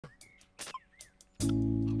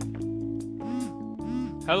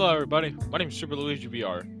Hello everybody, my name is Super Luigi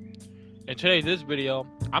BR. In today's video,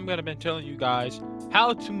 I'm gonna be telling you guys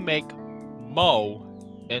how to make Moe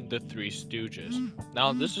in the Three Stooges.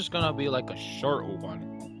 Now this is gonna be like a short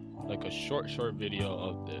one, like a short video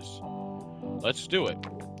of this. Let's do it.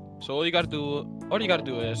 So all you gotta do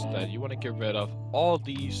is that you wanna get rid of all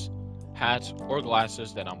these hats or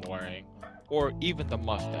glasses that I'm wearing, or even the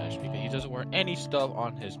mustache, because he doesn't wear any stuff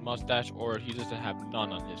on his mustache, or he doesn't have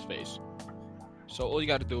none on his face. So all you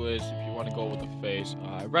gotta do is, if you want to go with the face,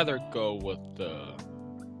 I'd rather go with the,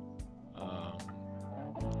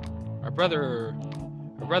 I'd rather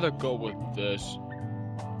go with this.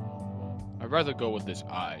 I'd rather go with his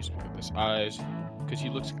eyes, because he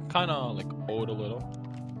looks kind of like old a little,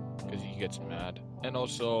 because he gets mad, and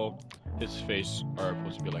also his face are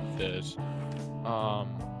supposed to be like this.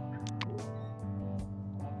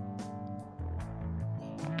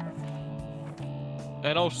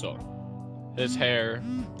 And also his hair.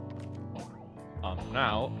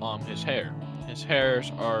 His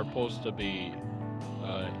hairs are supposed to be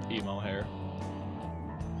emo hair.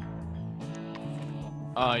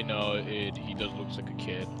 I know he does looks like a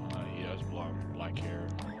kid. He has black hair.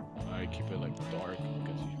 I keep it like dark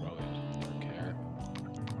because he probably has dark hair.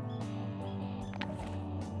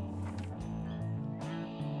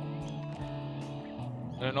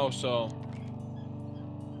 And also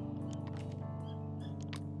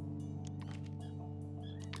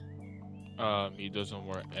he doesn't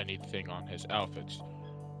wear anything on his outfits.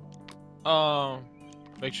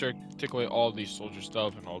 Make sure to take away all these soldier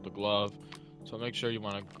stuff and all the glove. So make sure you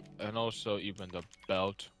want to, and also even the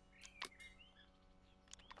belt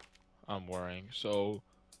I'm wearing. So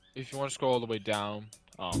if you want to scroll all the way down,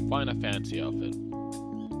 find a fancy outfit.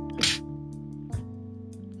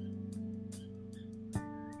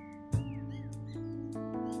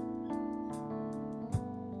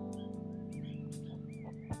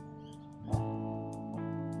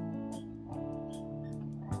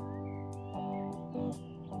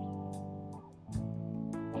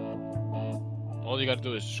 All you gotta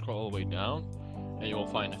do is scroll all the way down, and you will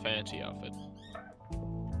find a fancy outfit.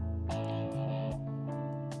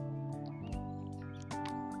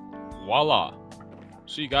 Voila!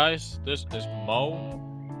 See guys, this is Moe,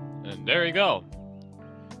 and there you go.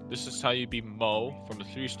 This is how you be Moe from the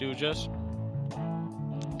Three Stooges.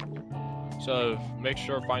 So make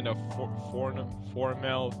sure to find a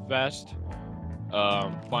formal vest.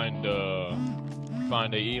 Find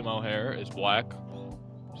the emo hair is black.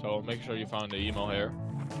 So make sure you find the emo hair.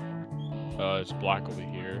 It's black over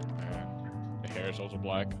here, and the hair is also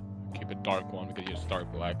black. Keep it dark one because it's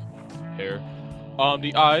dark black hair.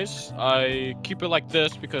 The eyes, I keep it like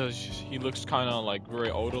this because he looks kind of like very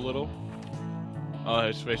old a little.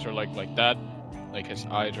 His face are like that, like his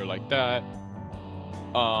eyes are like that.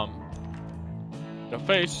 The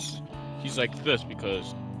face, he's like this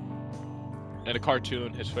because in the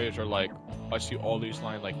cartoon his face are like, I see all these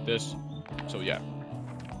lines like this. So yeah.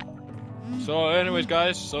 So anyways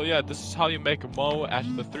guys, so yeah, this is how you make a Moe as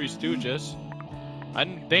the Three Stooges.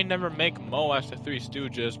 And they never make Moe as the Three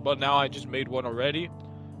Stooges, but now I just made one already.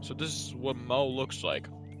 So this is what Moe looks like.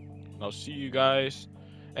 And I'll see you guys.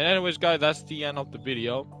 And anyways guys, that's the end of the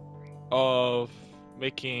video of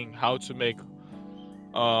making how to make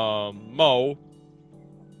Moe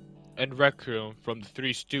and RecRoom from the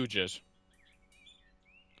Three Stooges.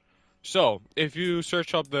 So if you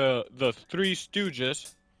search up the Three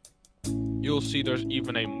Stooges, you'll see there's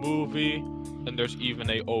even a movie, and there's even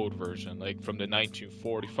a old version, like from the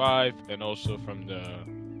 1945, and also from the,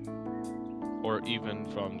 or even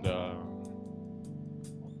from the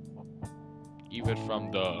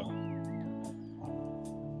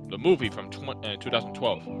movie from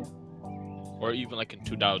 2012, or even like in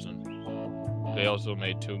 2000. They also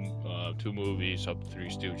made two movies of the Three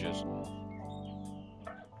Stooges.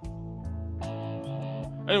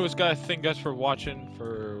 Anyways guys, thank you guys for watching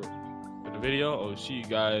for the video. I'll see you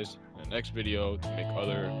guys in the next video to make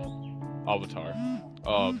other avatar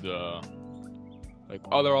of the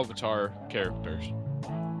other avatar characters.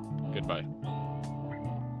 Goodbye.